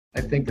I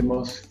think the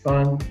most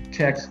fun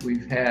text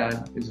we've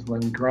had is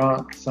when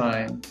Gronk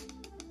signed.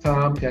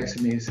 Tom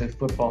texted me and said,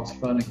 football's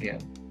fun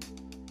again.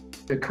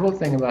 The cool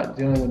thing about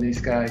dealing with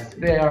these guys,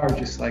 they are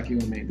just like you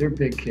and me. They're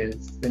big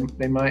kids.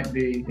 They might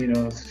be,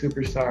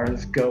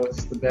 superstars,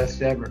 goats, the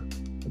best ever,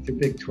 but they're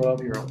big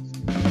 12-year-olds.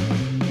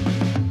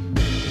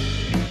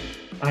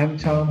 I'm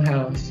Tom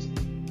House.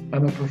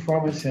 I'm a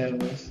performance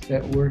analyst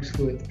that works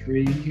with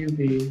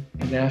Bready,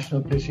 the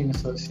National Pitching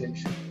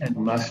Association, and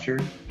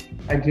Mustard.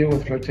 I deal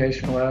with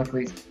rotational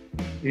athletes.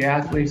 The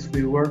athletes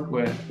we work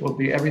with will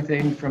be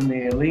everything from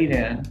the elite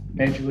end,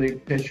 major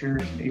league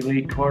pitchers,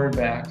 elite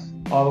quarterbacks,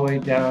 all the way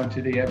down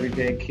to the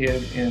everyday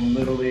kid in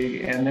Little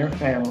League and their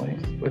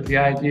families, with the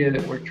idea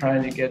that we're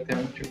trying to get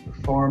them to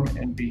perform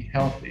and be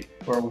healthy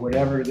for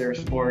whatever their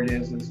sport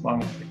is as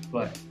long as they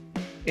play.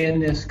 In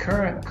this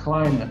current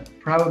climate,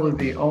 probably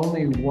the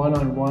only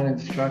one-on-one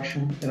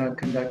instruction that I'm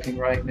conducting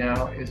right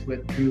now is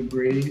with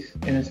Brees,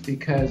 and it's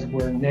because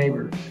we're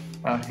neighbors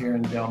out here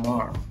in Del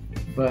Mar.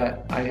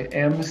 But I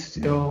am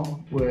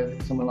still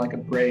with someone like a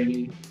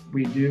Brady.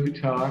 We do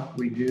talk,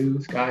 we do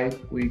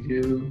Skype, we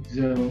do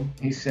Zoom.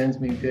 He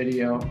sends me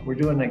video. We're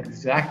doing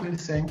exactly the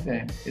same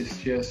thing. It's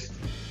just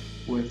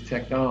with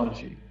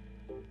technology.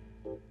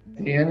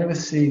 At the end of a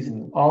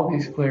season, all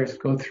these players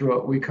go through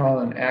what we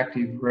call an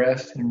active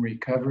rest and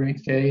recovery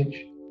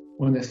stage.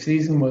 When the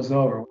season was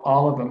over,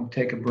 all of them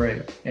take a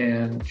break.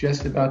 And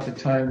just about the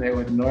time they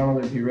would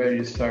normally be ready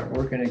to start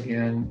working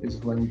again is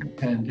when the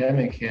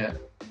pandemic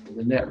hit.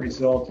 The net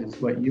result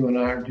is what you and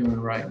I are doing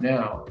right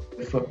now.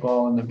 The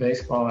football and the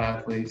baseball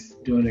athletes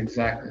doing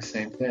exactly the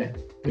same thing.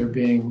 They're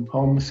being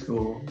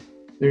homeschooled.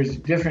 There's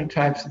different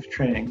types of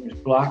training. There's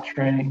block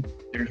training,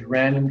 there's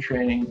random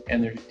training,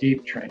 and there's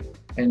deep training.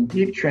 And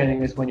deep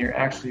training is when you're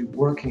actually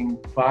working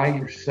by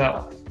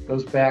yourself. It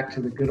goes back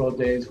to the good old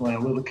days when a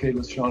little kid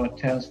was throwing a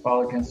tennis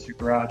ball against your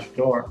garage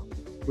door.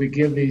 We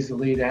give these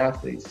elite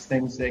athletes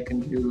things they can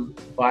do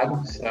by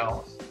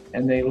themselves,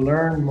 and they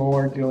learn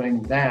more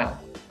doing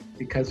that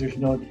because there's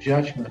no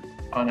judgment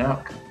on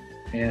outcome.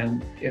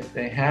 And if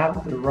they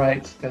have the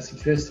right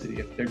specificity,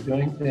 if they're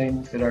doing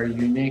things that are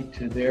unique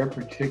to their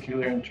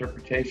particular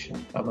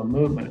interpretation of a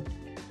movement,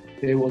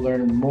 they will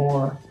learn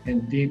more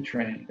in deep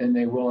training than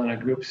they will in a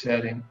group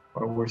setting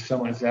or where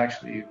someone is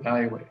actually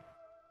evaluating.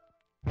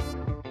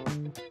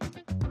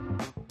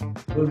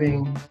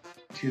 Moving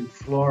to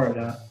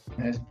Florida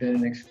has been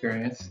an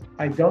experience.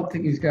 I don't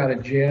think he's got a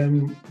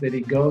gym that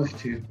he goes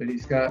to, but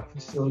he's got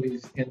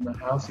facilities in the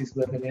house he's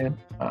living in.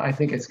 I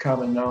think it's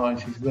common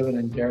knowledge he's living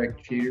in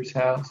Derek Jeter's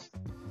house.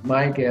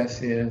 My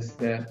guess is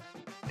that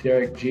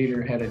Derek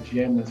Jeter had a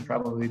gym that's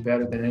probably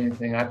better than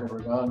anything I've ever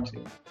gone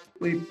to.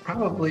 We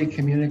probably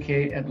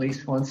communicate at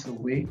least once a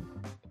week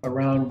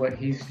around what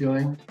he's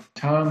doing.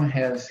 Tom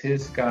has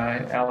his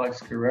guy,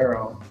 Alex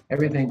Guerrero.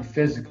 Everything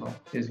physical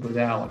is with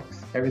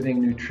Alex.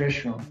 Everything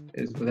nutritional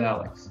is with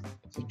Alex.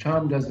 So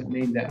Tom doesn't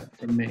need that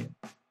from me.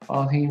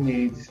 All he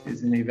needs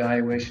is an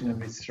evaluation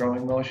of his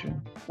throwing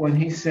motion. When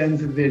he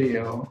sends a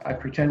video, I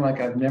pretend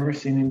like I've never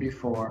seen him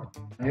before.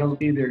 He'll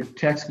either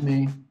text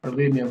me or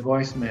leave me a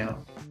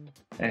voicemail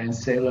and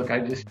say, look, I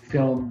just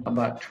filmed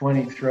about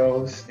 20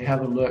 throws.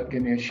 Have a look,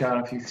 give me a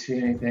shot if you see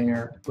anything,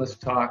 or let's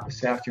talk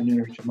this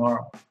afternoon or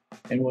tomorrow.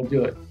 And we'll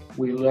do it.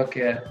 We look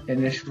at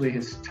initially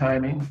his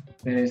timing,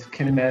 then his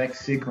kinematic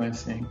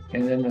sequencing,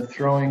 and then the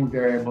throwing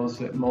variables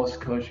that most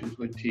coaches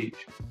would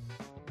teach.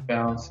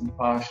 Balance and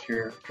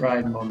posture,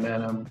 stride and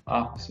momentum,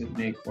 opposite and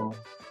equal.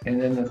 And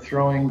then the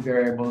throwing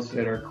variables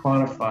that are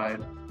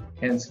quantified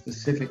and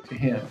specific to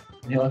him.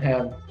 And he'll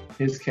have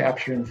his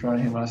capture in front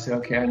of him. I'll say,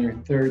 okay, on your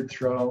third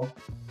throw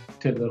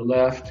to the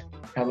left,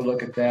 have a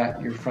look at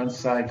that. Your front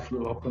side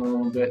flew open a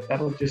little bit.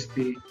 That'll just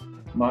be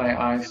my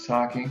eyes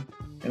talking.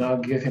 And I'll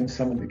give him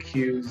some of the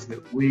cues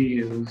that we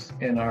use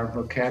in our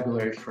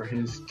vocabulary for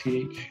his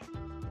teach.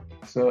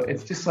 So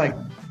it's just like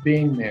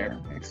being there,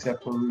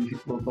 except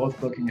we're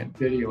both looking at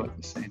video at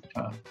the same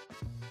time.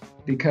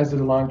 Because of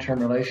the long-term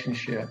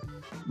relationship,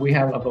 we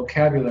have a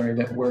vocabulary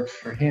that works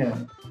for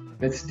him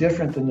that's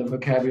different than the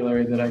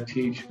vocabulary that I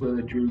teach with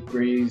a Drew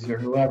Brees or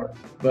whoever.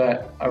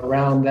 But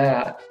around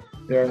that,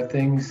 there are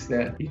things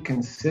that he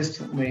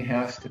consistently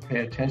has to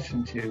pay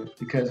attention to,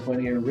 because when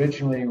he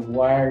originally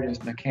wired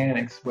his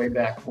mechanics way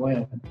back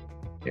when,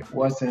 it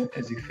wasn't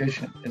as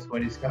efficient as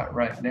what he's got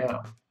right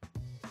now.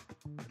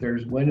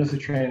 There's windows of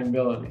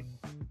trainability.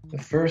 The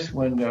first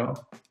window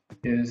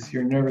is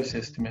your nervous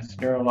system. It's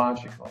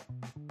neurological.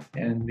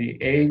 And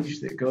the age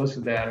that goes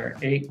with that are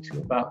 8 to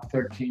about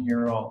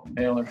 13-year-old,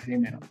 male or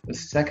female. The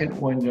second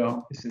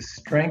window is the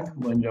strength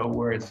window,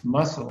 where it's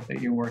muscle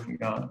that you're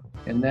working on,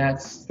 and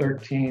that's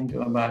 13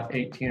 to about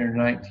 18 or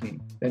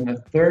 19. Then the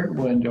third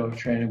window of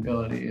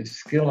trainability is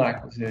skill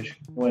acquisition,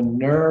 when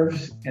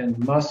nerves and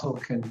muscle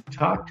can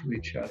talk to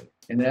each other,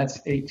 and that's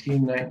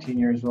 18, 19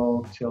 years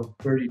old till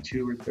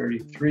 32 or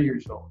 33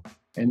 years old.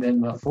 And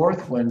then the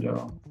fourth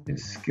window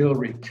is skill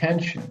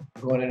retention,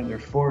 going into their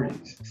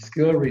 40s.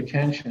 Skill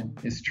retention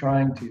is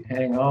trying to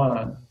hang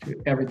on to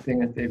everything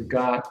that they've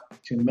got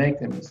to make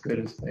them as good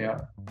as they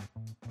are.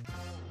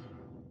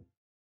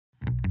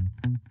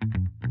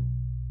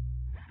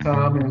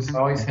 Tom is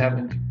always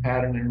having to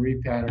pattern and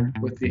repattern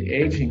with the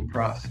aging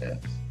process.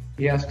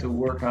 He has to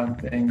work on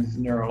things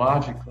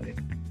neurologically,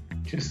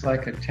 just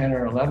like a 10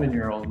 or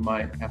 11-year-old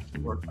might have to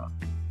work on.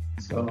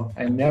 So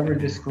I never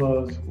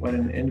disclose what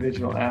an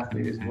individual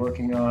athlete is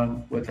working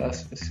on with us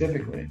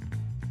specifically,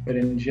 but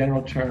in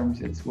general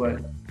terms, it's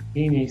what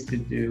he needs to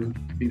do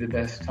to be the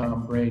best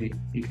Tom Brady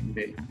he can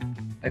be.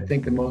 I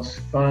think the most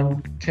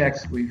fun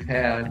text we've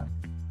had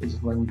is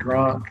when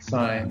Gronk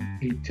signed.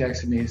 He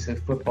texted me and said,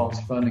 "Football's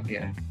fun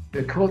again."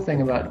 The cool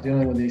thing about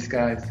dealing with these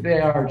guys, they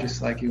are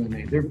just like you and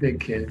me. They're big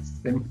kids.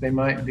 They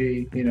might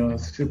be,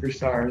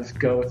 superstars,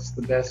 goats,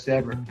 the best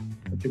ever,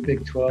 but they're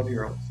big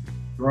 12-year-olds.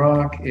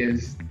 Gronk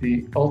is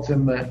the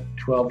ultimate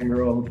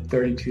 12-year-old,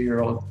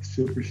 32-year-old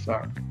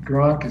superstar.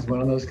 Gronk is one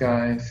of those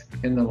guys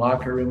in the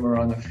locker room or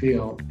on the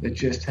field that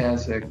just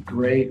has a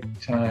great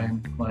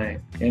time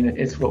playing. And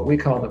it's what we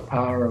call the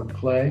power of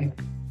play.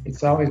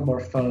 It's always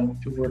more fun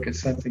to work at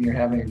something you're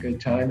having a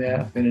good time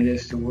at than it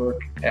is to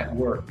work at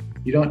work.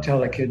 You don't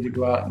tell a kid to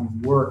go out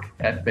and work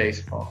at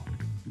baseball.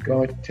 You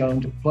go and tell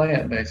him to play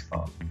at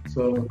baseball.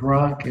 So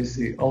Gronk is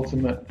the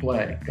ultimate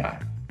play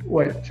guy.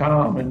 What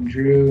Tom and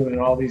Drew and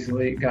all these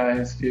elite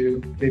guys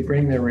do, they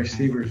bring their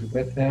receivers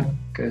with them,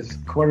 because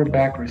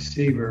quarterback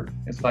receiver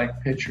is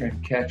like pitcher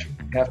and catcher.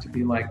 You have to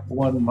be like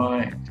one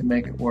mind to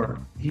make it work.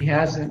 He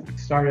hasn't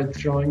started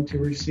throwing to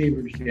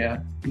receivers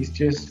yet. He's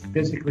just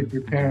physically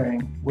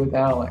preparing with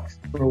Alex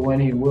for when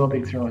he will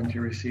be throwing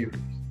to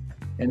receivers.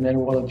 And then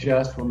we'll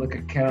adjust, we'll look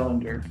at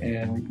calendar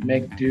and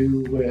make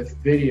do with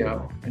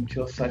video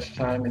until such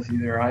time as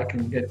either I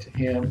can get to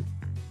him.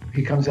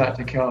 He comes out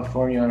to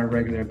California on a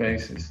regular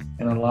basis,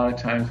 and a lot of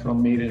times we'll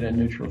meet at a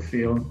neutral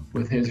field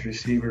with his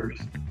receivers,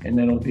 and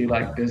then it'll be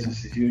like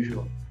business as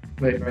usual.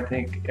 But I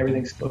think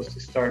everything's supposed to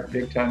start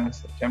big time in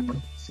September,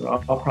 so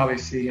I'll probably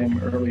see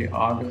him early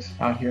August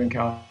out here in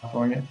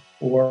California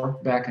or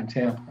back in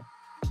Tampa.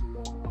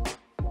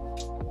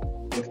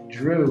 With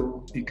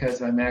Drew,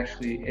 because I'm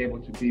actually able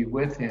to be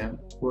with him,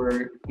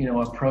 we're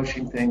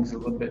approaching things a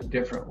little bit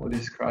different with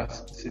his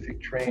cross-specific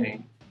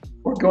training.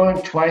 We're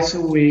going twice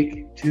a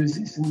week,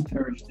 Tuesdays and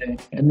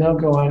Thursdays, and they'll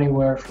go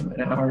anywhere from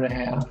an hour and a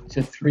half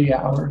to 3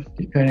 hours,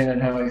 depending on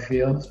how he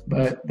feels.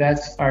 But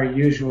that's our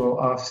usual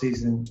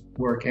off-season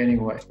work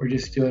anyway. We're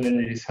just doing it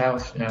at his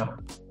house now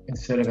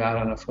instead of out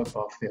on a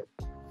football field.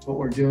 What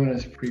we're doing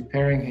is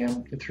preparing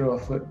him to throw a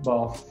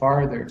football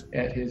farther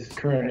at his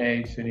current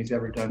age than he's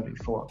ever done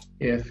before.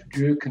 If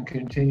Drew can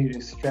continue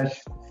to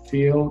stretch the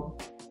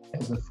field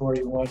as a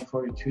 41,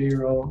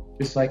 42-year-old,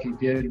 just like he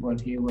did when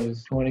he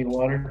was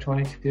 21 or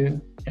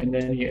 22. And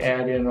then you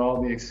add in all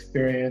the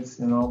experience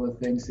and all the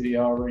things that he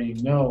already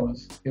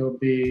knows, he'll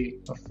be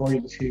a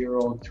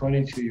 42-year-old,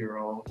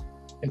 22-year-old.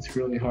 It's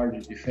really hard to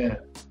defend.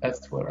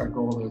 That's what our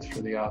goal is for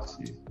the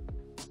offseason.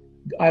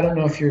 I don't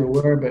know if you're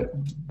aware, but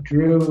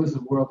Drew is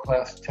a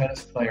world-class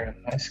tennis player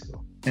in high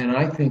school. And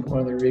I think one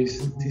of the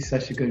reasons he's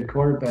such a good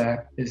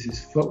quarterback is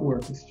his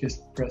footwork is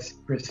just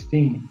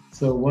pristine.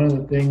 So one of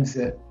the things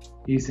that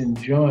he's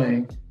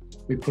enjoying,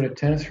 we put a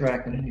tennis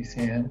racket in his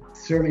hand.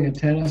 Serving a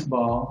tennis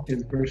ball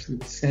is virtually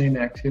the same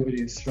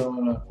activity as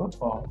throwing a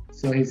football.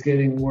 So he's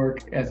getting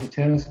work as a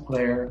tennis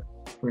player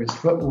for his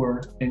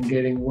footwork and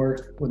getting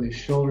work with his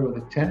shoulder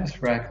with a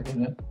tennis racket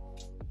in it.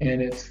 And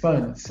it's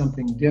fun. It's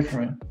something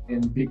different.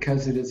 And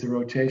because it is a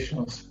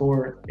rotational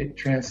sport, it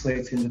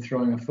translates into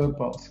throwing a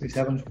football. So he's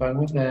having fun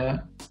with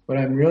that. What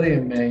I'm really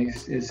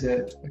amazed is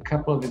that a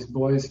couple of his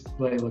boys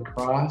play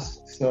lacrosse.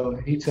 So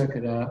he took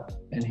it up,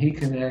 and he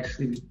can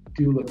actually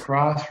do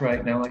lacrosse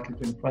right now like he's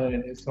been playing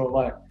it his whole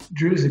life.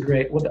 Drew's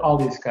all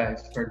these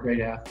guys are great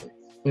athletes.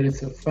 But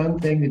it's a fun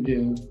thing to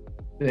do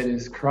that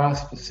is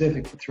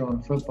cross-specific to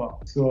throwing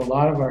football. So a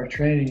lot of our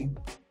training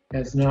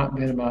has not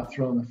been about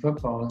throwing the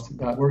football. It's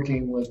about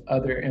working with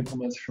other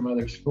implements from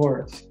other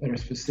sports that are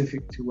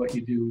specific to what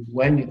you do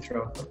when you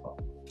throw a football.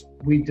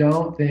 We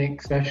don't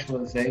think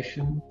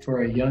specialization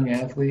for a young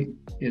athlete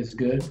is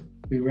good.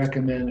 We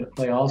recommend to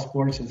play all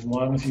sports as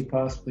long as you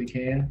possibly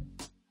can.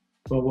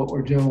 But what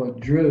we're doing with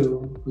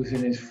Drew, who's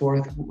in his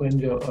fourth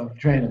window of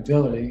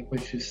trainability,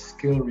 which is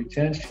skill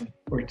retention,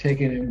 we're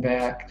taking him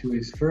back to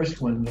his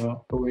first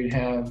window where we'd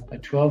have a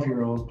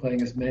 12-year-old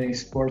playing as many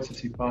sports as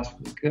he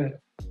possibly could.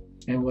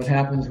 And what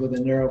happens with the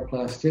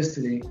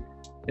neuroplasticity,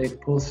 they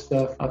pull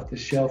stuff off the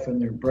shelf in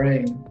their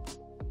brain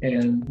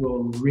and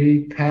will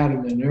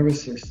repattern the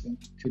nervous system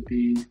to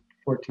be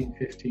 14,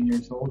 15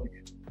 years old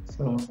again.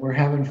 So we're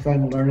having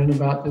fun learning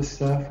about this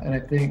stuff, and I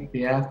think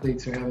the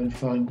athletes are having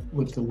fun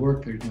with the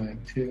work they're doing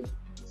too.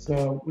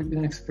 So we've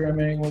been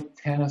experimenting with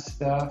tennis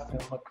stuff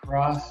and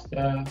lacrosse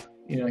stuff.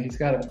 He's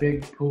got a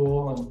big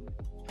pool and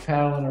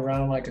paddling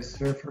around like a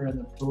surfer in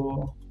the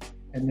pool.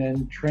 And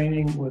then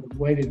training with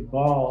weighted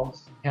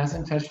balls. He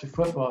hasn't touched a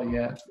football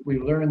yet. We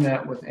learned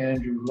that with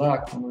Andrew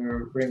Luck when we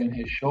were bringing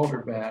his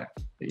shoulder back,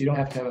 that you don't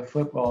have to have a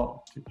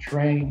football to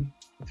train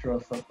to throw a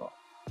football.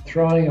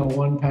 Throwing a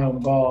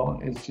 1-pound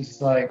ball is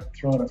just like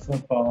throwing a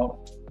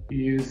football You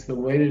use the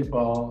weighted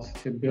balls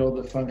to build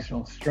the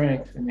functional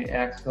strength in the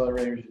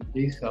accelerators and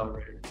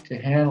decelerators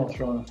to handle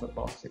throwing a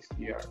football 60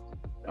 yards.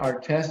 Our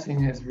testing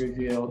has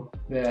revealed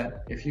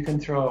that if you can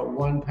throw a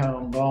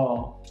 1-pound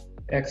ball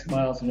X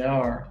miles an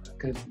hour,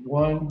 because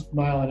 1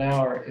 mile an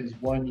hour is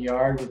 1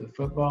 yard with a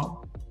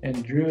football,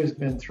 and Drew has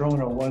been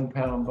throwing a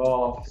 1-pound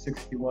ball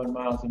 61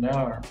 miles an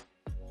hour,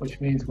 which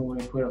means when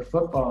we put a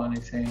football in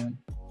his hand,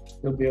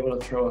 he'll be able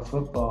to throw a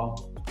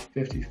football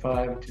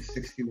 55 to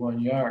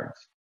 61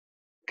 yards.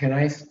 Can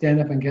I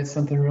stand up and get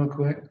something real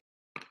quick?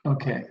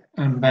 Okay,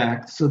 I'm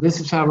back. So this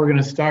is how we're going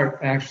to start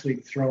actually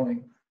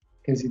throwing,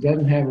 because he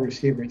doesn't have a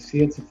receiver.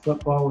 See, it's a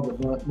football with a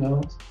blunt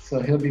nose. So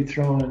he'll be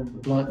throwing a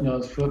blunt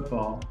nose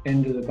football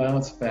into the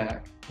bounce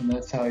back, and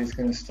that's how he's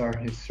going to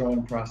start his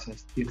throwing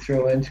process. You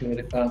throw into it,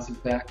 it bounces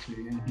back to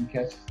you, and he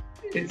catches.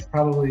 It's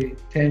probably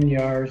 10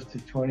 yards to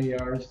 20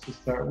 yards to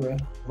start with.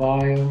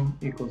 Volume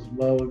equals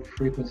load,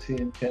 frequency,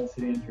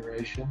 intensity, and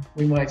duration.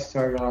 We might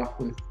start off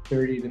with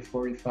 30 to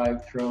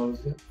 45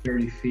 throws at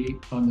 30 feet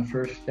on the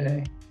first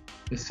day,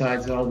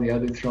 besides all the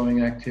other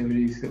throwing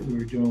activities that we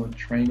were doing with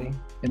training.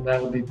 And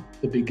that'll be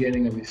the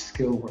beginning of his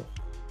skill work.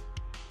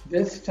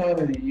 This time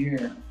of the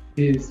year,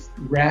 he's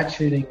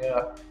ratcheting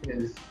up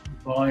his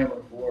volume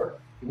of work.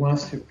 He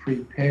wants to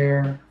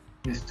prepare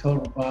his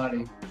total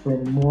body for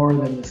more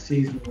than the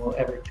season will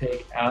ever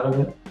take out of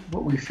it.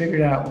 What we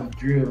figured out with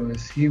Drew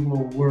is he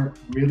will work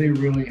really,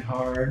 really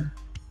hard,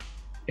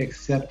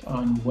 except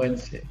on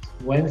Wednesdays.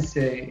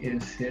 Wednesday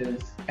is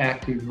his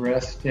active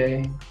rest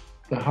day.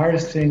 The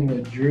hardest thing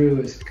with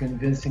Drew is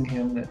convincing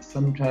him that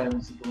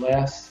sometimes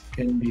less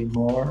can be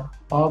more.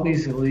 All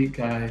these elite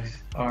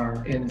guys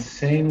are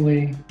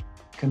insanely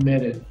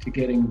committed to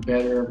getting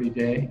better every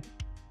day,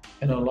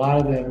 and a lot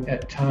of them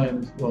at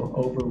times will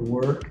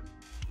overwork.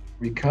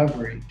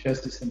 Recovery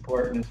just as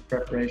important as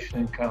preparation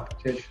and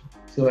competition.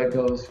 So it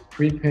goes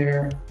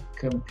prepare,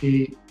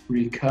 compete,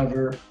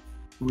 recover,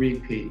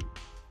 repeat.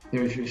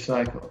 There's your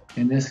cycle.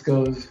 And this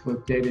goes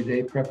with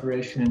day-to-day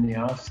preparation in the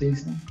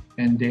off-season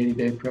and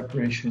day-to-day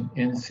preparation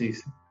in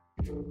season.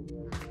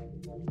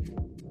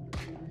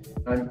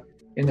 I'm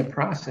in the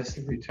process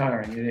of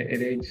retiring at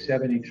age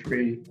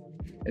 73.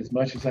 As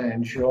much as I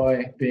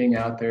enjoy being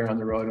out there on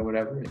the road or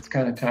whatever, it's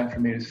kind of time for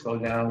me to slow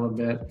down a little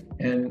bit.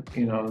 And,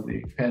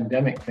 the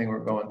pandemic thing we're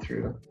going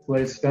through,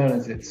 what it's done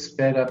is it's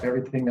sped up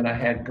everything that I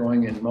had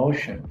going in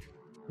motion.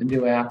 The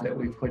new app that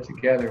we put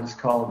together is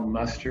called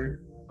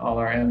Mustard. All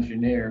our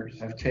engineers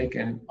have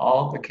taken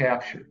all the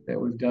capture that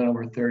we've done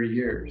over 30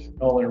 years.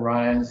 Nolan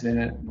Ryan's in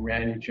it, and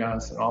Randy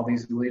Johnson, all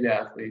these elite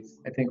athletes.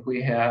 I think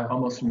we have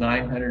almost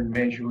 900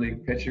 major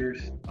league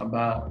pitchers,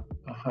 about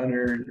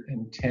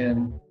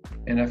 110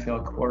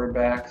 NFL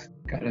quarterbacks,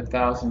 got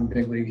 1,000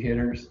 big league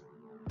hitters.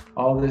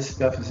 All this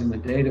stuff is in the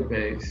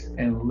database,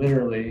 and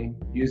literally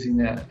using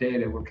that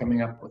data, we're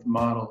coming up with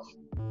models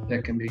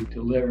that can be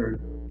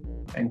delivered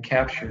and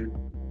captured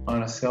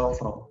on a cell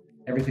phone.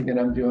 Everything that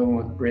I'm doing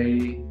with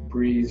Brady,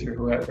 Brees, or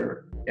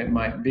whoever it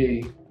might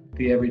be,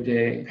 the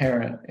everyday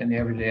parent and the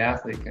everyday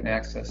athlete can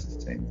access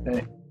the same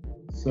thing.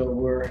 So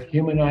we're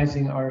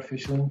humanizing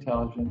artificial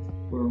intelligence,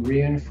 we're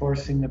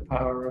reinforcing the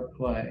power of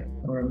play,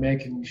 and we're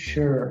making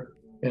sure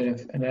that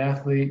if an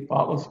athlete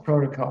follows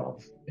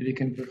protocols, that he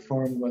can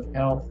perform with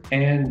health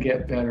and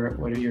get better at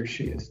what he or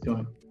she is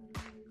doing.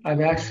 I've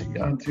actually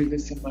gone through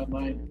this in my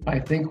mind. I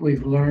think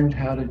we've learned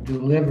how to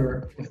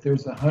deliver. If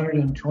there's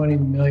 120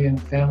 million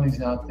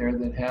families out there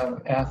that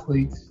have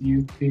athletes,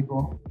 youth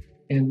people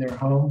in their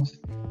homes,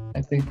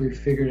 I think we've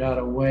figured out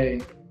a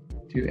way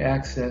to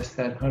access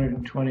that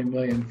 120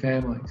 million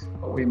families.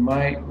 What we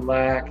might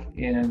lack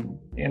in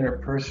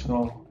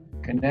interpersonal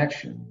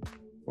connection,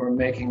 we're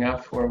making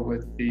up for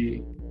with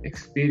the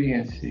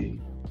expediency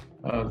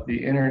of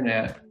the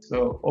internet.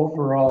 So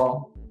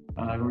overall,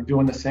 we're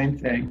doing the same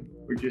thing.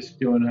 We're just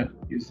doing it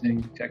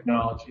using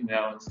technology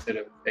now instead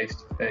of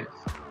face-to-face.